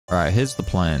Alright, here's the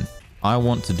plan. I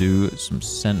want to do some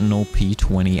Sentinel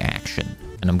P20 action.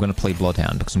 And I'm going to play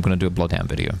Bloodhound because I'm going to do a Bloodhound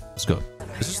video. Let's go.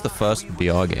 This is the first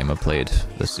BR game I played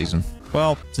this season.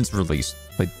 Well, since release.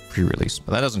 Played pre-release,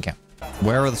 but that doesn't count.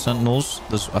 Where are the Sentinels?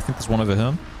 I think there's one over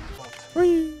here.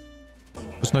 Whee!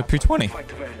 There's no P20.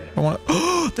 I want to...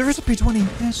 Oh, there is a P20.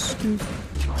 Yes, dude.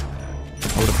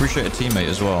 I would appreciate a teammate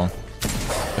as well,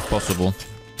 if possible.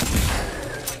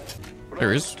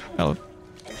 There is. Oh,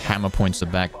 hammer points are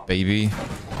back, baby.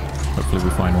 Hopefully we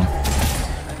find one.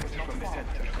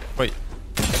 Wait.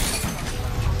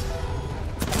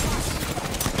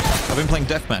 I've been playing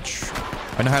deathmatch.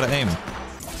 I know how to aim.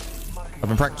 I've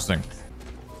been practicing.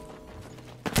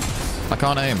 I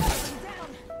can't aim.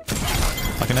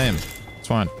 I can aim. It's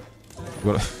fine.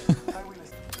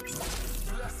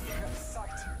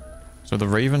 So the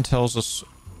Raven tells us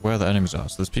where the enemies are.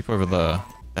 So there's people over there.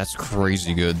 That's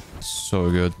crazy good. So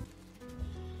good.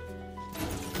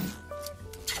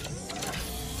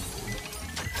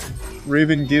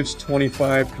 Raven gives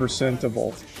 25% of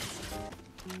ult.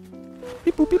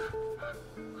 Beep, boop, beep.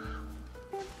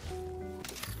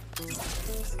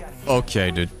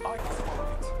 Okay, dude.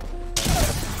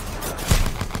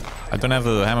 I don't have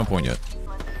the hammer point yet.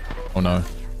 Oh no.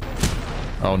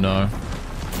 Oh no.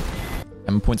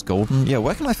 Hammer point's golden? Yeah,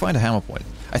 where can I find a hammer point?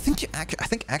 I think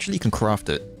actually you can craft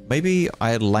it. Maybe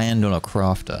I land on a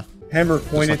crafter. Hammer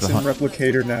point, like it's in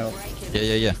replicator now.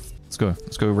 Yeah. Let's go.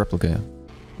 Let's go replicator.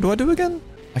 What do I do again?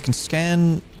 I can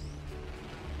scan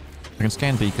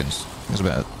beacons. That's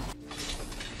about it.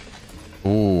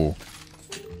 Ooh.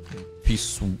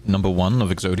 Piece number 1 of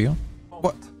Exodia.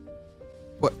 What?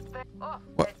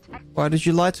 Why did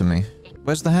you lie to me?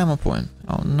 Where's the hammer point?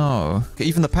 Oh no.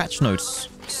 Even the patch notes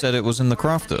said it was in the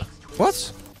crafter.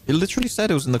 What? It literally said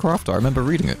it was in the crafter. I remember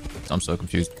reading it. I'm so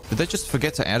confused. Did they just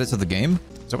forget to add it to the game?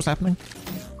 Is that what's happening?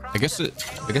 I guess it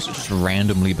just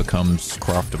randomly becomes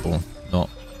craftable. Not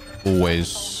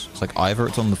always. It's like either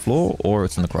it's on the floor or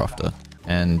it's in the crafter.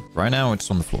 And right now it's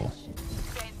on the floor.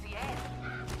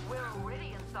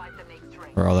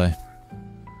 Where are they?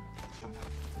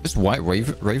 This white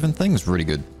raven thing is really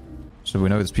good. So we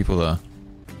know there's people there.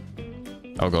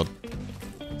 Oh god.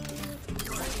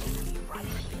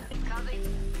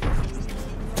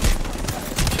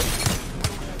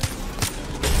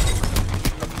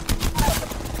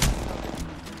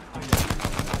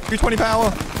 $320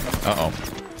 power! Uh-oh.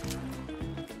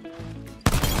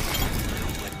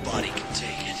 My body can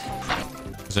take it.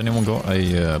 Has anyone got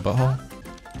a butthole?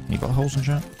 Any buttholes in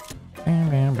chat?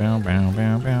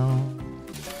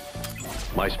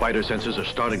 My spider senses are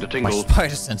starting to tingle. My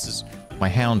spider senses. My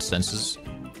hound senses.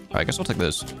 Alright, I guess I'll take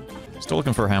this. Still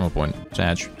looking for a hammer point.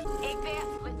 Sag.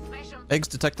 Eggs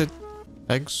detected.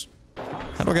 Eggs.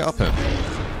 How do I get up here?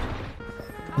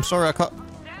 I'm sorry, I'm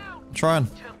trying.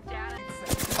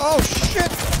 Oh,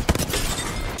 shit!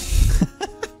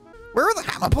 Where are the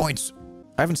hammer points?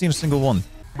 I haven't seen a single one.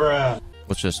 Bruh.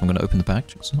 Watch this. I'm going to open the pack.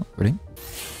 Check this out. Ready?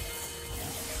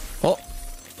 Oh.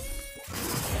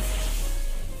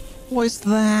 What is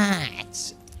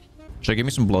that? Should I give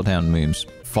me some Bloodhound memes?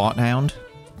 Fart Hound?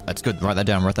 That's good. Write that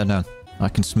down. Write that down. I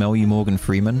can smell you, Morgan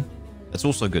Freeman. That's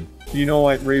also good. Do you know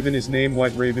White Raven is named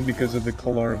White Raven because of the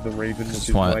color of the raven, which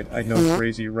is white? I know,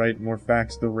 crazy, right? More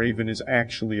facts, the raven is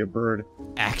actually a bird.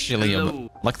 Actually,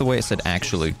 like the way it said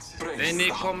actually. Any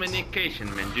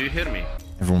communication, man? Do you hear me?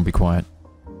 Everyone be quiet.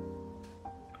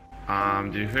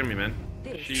 Do you hear me, man?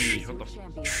 Shh,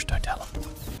 don't tell him.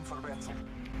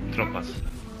 Drop us.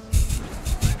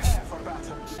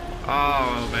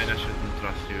 Oh, man, I shouldn't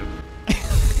trust you.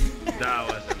 That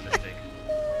was a mistake.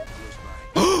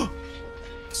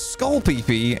 Skull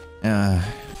PP.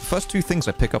 First two things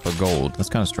I pick up are gold. That's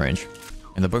kind of strange.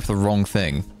 And they're both the wrong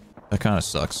thing. That kind of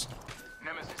sucks.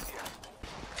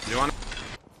 You want?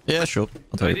 Yeah, sure.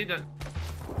 I'll take it.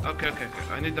 Okay.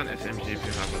 I need an SMG if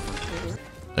you have one.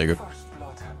 There you go.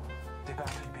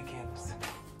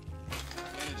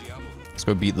 Let's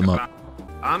go beat them up.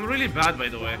 I'm really bad, by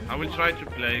the way. I will try to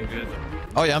play good.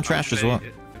 Oh yeah, I'm trash as well.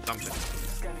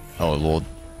 Oh lord.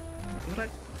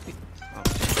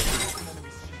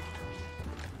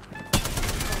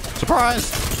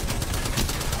 Surprise!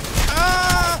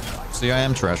 Ah! See, I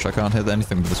am trash. I can't hit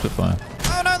anything with the Spitfire.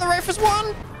 Oh no, the Wraith has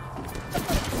won!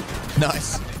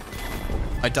 Nice.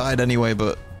 I died anyway,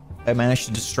 but I managed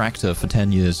to distract her for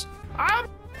 10 years. Oh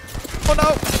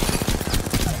no!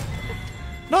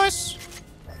 Nice!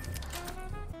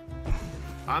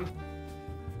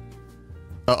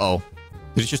 Uh-oh.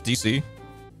 Did it just DC?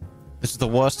 This is the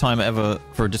worst time ever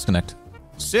for a disconnect.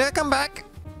 Sick, I'm back!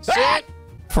 Sick!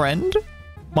 Friend?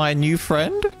 My new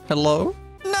friend? Hello?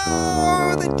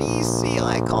 No, the DC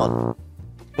icon.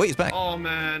 Wait, he's back. Oh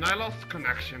man, I lost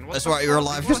connection. What That's the right, you're fuck?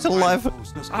 alive. You're still alive.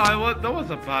 That was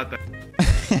a bad day.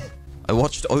 I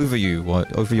watched over you,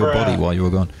 over your body while you were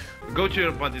gone. Go to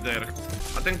your body there.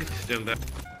 I think it's still there.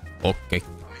 Okay.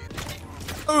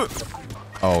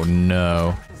 Oh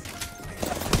no.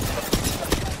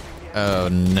 Oh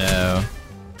no.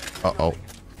 Uh-oh.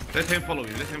 Let him follow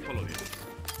you. Let him follow you.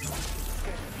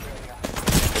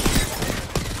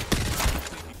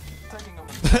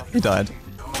 He died.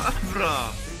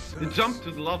 Bruh. He jumped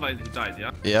to the lava and he died,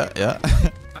 yeah? Yeah.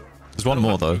 There's one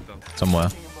more though, somewhere.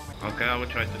 Okay, I will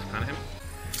try to scan him.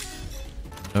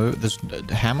 No, there's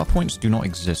hammer points do not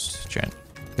exist, Jen.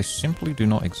 They simply do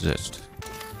not exist.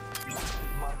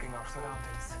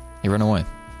 He ran away.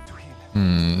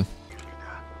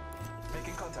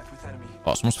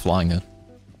 Oh, someone's flying in.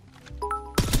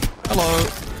 Hello.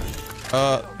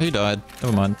 He died.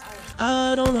 Never mind.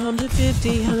 I don't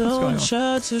 150 alone.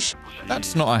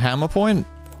 That's not a hammer point.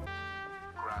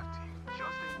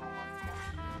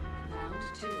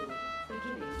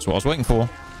 That's what I was waiting for.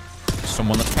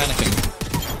 Someone that's panicking.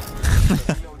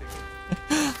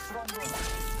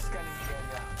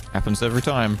 Happens every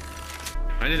time.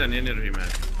 I need an energy, man.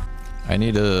 I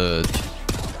need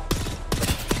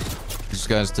these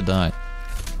guys to die.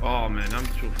 Oh man, I'm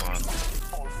too far.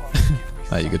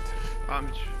 Ah, you good?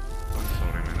 I'm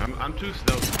sorry, man. I'm too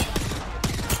slow.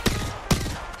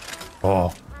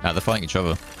 Oh. Nah, they're fighting each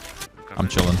other. I'm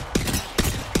chilling.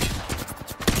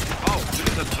 Oh, there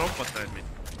is a drop beside me.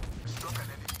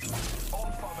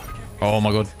 Oh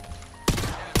my god.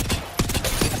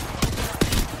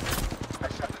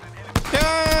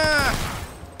 Yeah!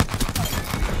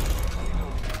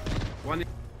 One.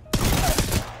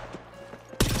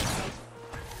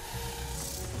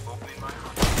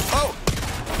 Oh!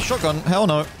 Shotgun. Hell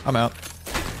no. I'm out.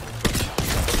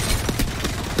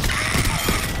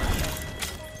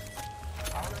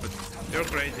 You're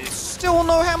crazy. Still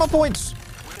no hammer points.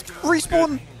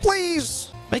 Respawn,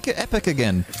 please. Make it epic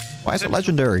again. Why is it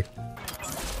legendary?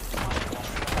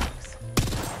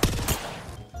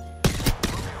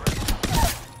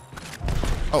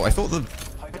 Oh, I thought the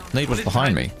nade was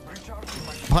behind me.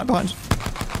 Behind.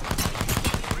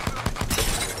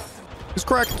 It's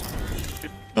cracked.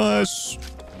 Nice.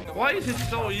 Why is it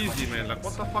so easy, man? Like,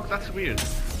 what the fuck? That's weird.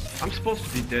 I'm supposed to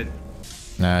be dead.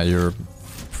 Nah, you're a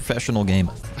professional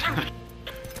gamer.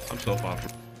 I'm so far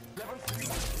from.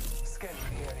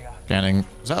 Scanning.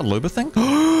 Is that a Loba thing?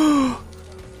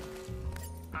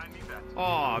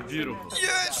 Oh, beautiful.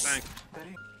 Yes! Thanks.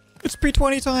 It's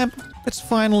P20 time. It's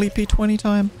finally P20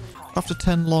 time. After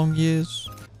 10 long years.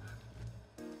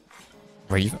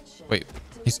 Wait,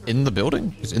 he's in the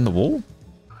building? He's in the wall?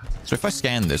 So if I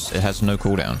scan this, it has no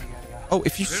cooldown. Oh,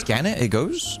 if you scan it, it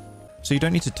goes? So you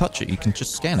don't need to touch it, you can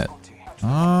just scan it.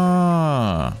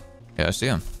 Ah. Yeah, I see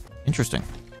him. Interesting.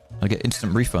 I get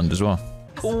instant refund as well.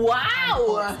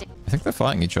 Wow! I think they're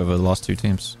fighting each other, the last two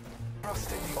teams.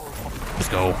 Let's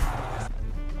go.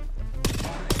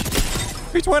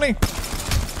 P20!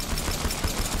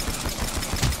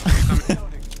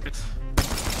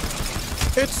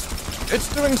 It's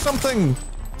doing something!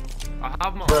 I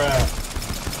have my.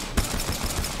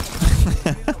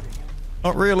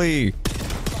 Not really.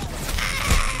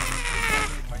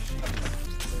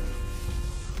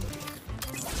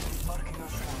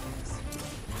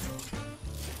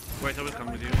 Wait, I will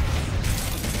come with you.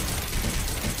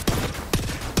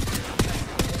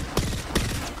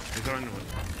 He's running away.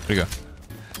 There you go.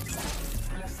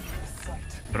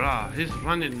 Bruh, he's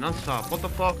running non-stop. What the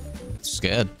fuck?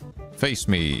 Scared. Face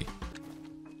me.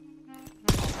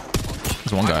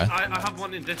 There's one guy. I have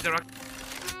one in this direction.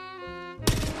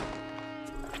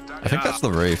 I think that's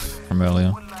the Wraith from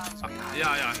earlier.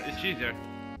 Yeah, it's easier.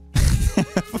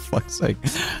 For fuck's sake.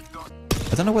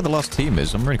 I don't know where the last team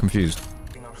is. I'm really confused.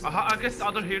 I guess the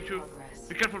other here too.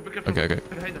 Be careful, be careful. Okay.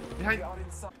 Behind.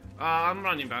 I'm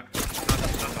running back.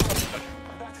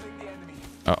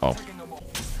 Uh-oh.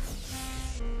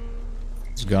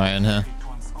 There's a guy in here.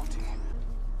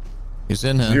 He's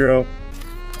in here. 0.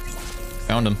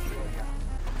 Found him.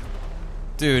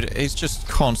 Dude, he's just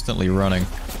constantly running.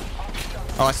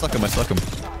 Oh, I stuck him.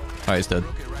 Oh, he's dead.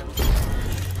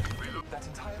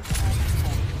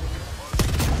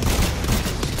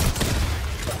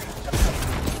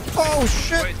 Oh,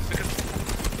 shit! Wait,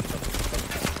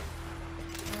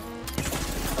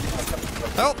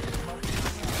 Help!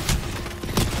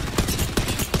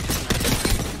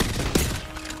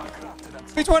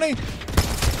 P20!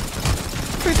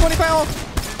 P20 power!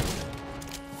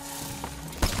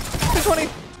 P20!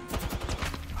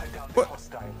 What?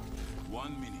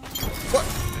 What?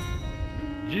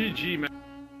 GG, man.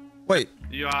 Wait,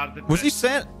 You are the was he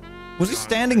best. Was he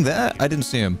standing there? I didn't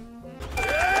see him.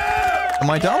 Am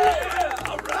I dumb?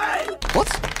 What?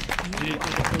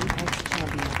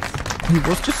 He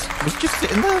was just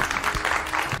sitting there.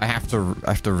 I have to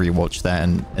rewatch that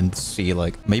and see,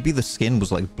 like, maybe the skin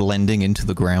was like blending into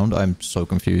the ground. I'm so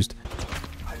confused.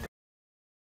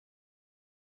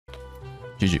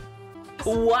 GG.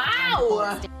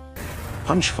 Wow!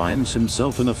 Punch finds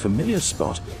himself in a familiar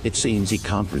spot. It seems he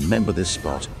can't remember this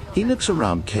spot. He looks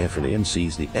around carefully and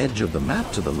sees the edge of the map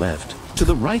to the left. To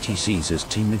the right, he sees his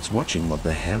teammates watching what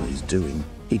the hell he's doing.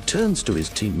 He turns to his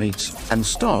teammates and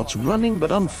starts running,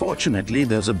 but unfortunately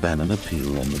there's a banana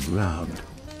peel on the ground.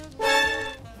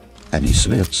 And he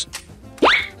slips.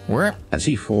 Where? As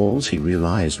he falls, he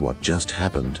realized what just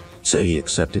happened, so he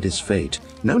accepted his fate.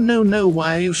 No, no, no,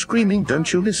 why are you screaming?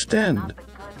 Don't you understand?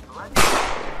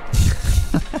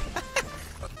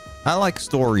 I like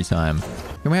story time.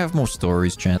 Can we have more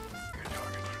stories, chat?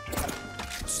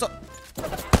 Stop.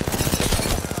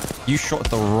 You shot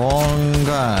the wrong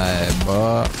guy,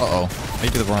 but... Uh-oh.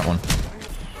 Maybe the right one.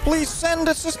 Please send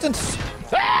assistance!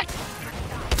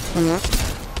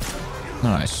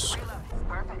 Nice.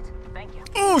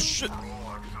 Oh, shit!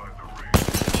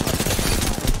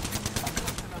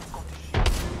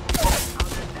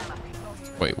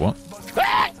 Wait, what?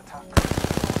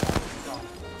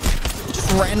 He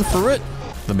just ran through it?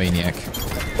 The maniac.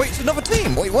 Wait, it's another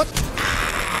team! Wait, what?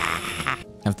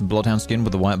 Have the Bloodhound skin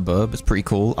with the white bird. It's pretty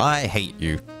cool. I hate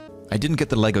you. I didn't get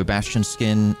the Lego Bastion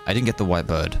skin. I didn't get the white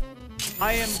bird.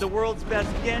 I am the world's best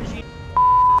Genji.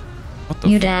 What the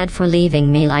You dad for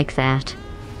leaving me like that.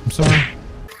 I'm sorry.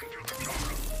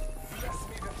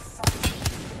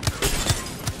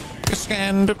 Get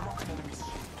scanned.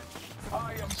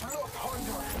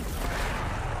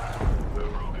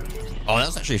 Oh,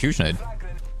 that's actually a huge nade.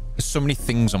 There's so many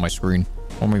things on my screen.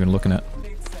 What am I even looking at?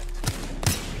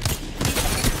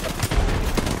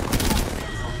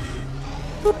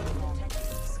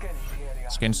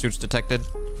 Skin suits detected.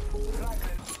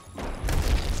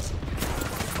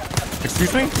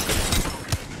 Excuse me?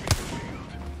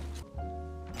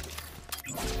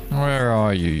 Where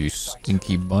are you, you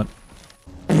stinky butt?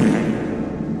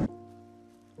 Kill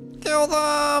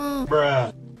them!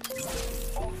 Bruh.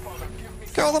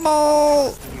 Kill them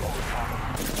all!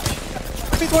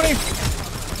 P20!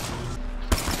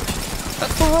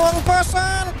 That's the wrong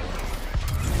person!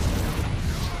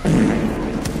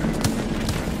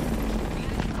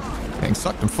 Getting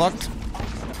sucked and fucked.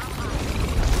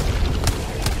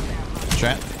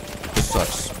 Chat, this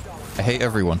sucks. I hate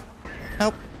everyone.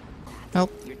 Help.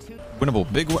 Help.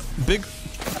 Winnable. Big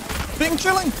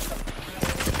chilling!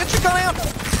 Get your gun out!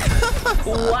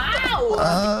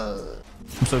 Wow!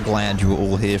 I'm so glad you were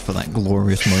all here for that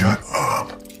glorious moment.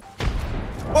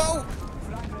 Whoa!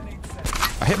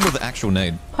 I hit him with the actual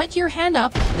nade. Put your hand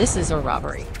up. This is a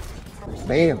robbery.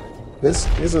 Ma'am, this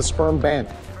is a sperm ban.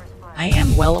 I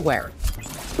am well aware.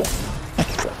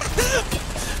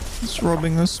 It's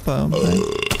robbing the sperm.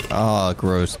 Ah,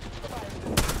 gross.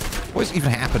 What is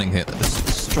even happening here? This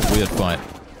is such a weird fight.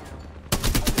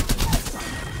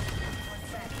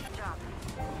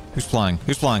 Who's flying?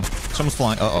 Who's flying? Someone's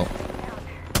flying. Uh-oh.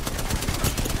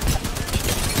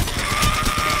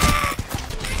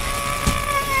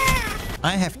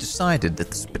 I have decided that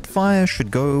the Spitfire should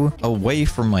go away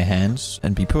from my hands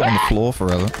and be put on the floor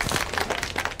forever.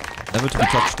 Never to be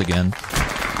touched again.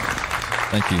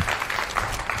 Thank you.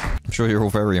 I'm sure you're all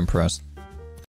very impressed.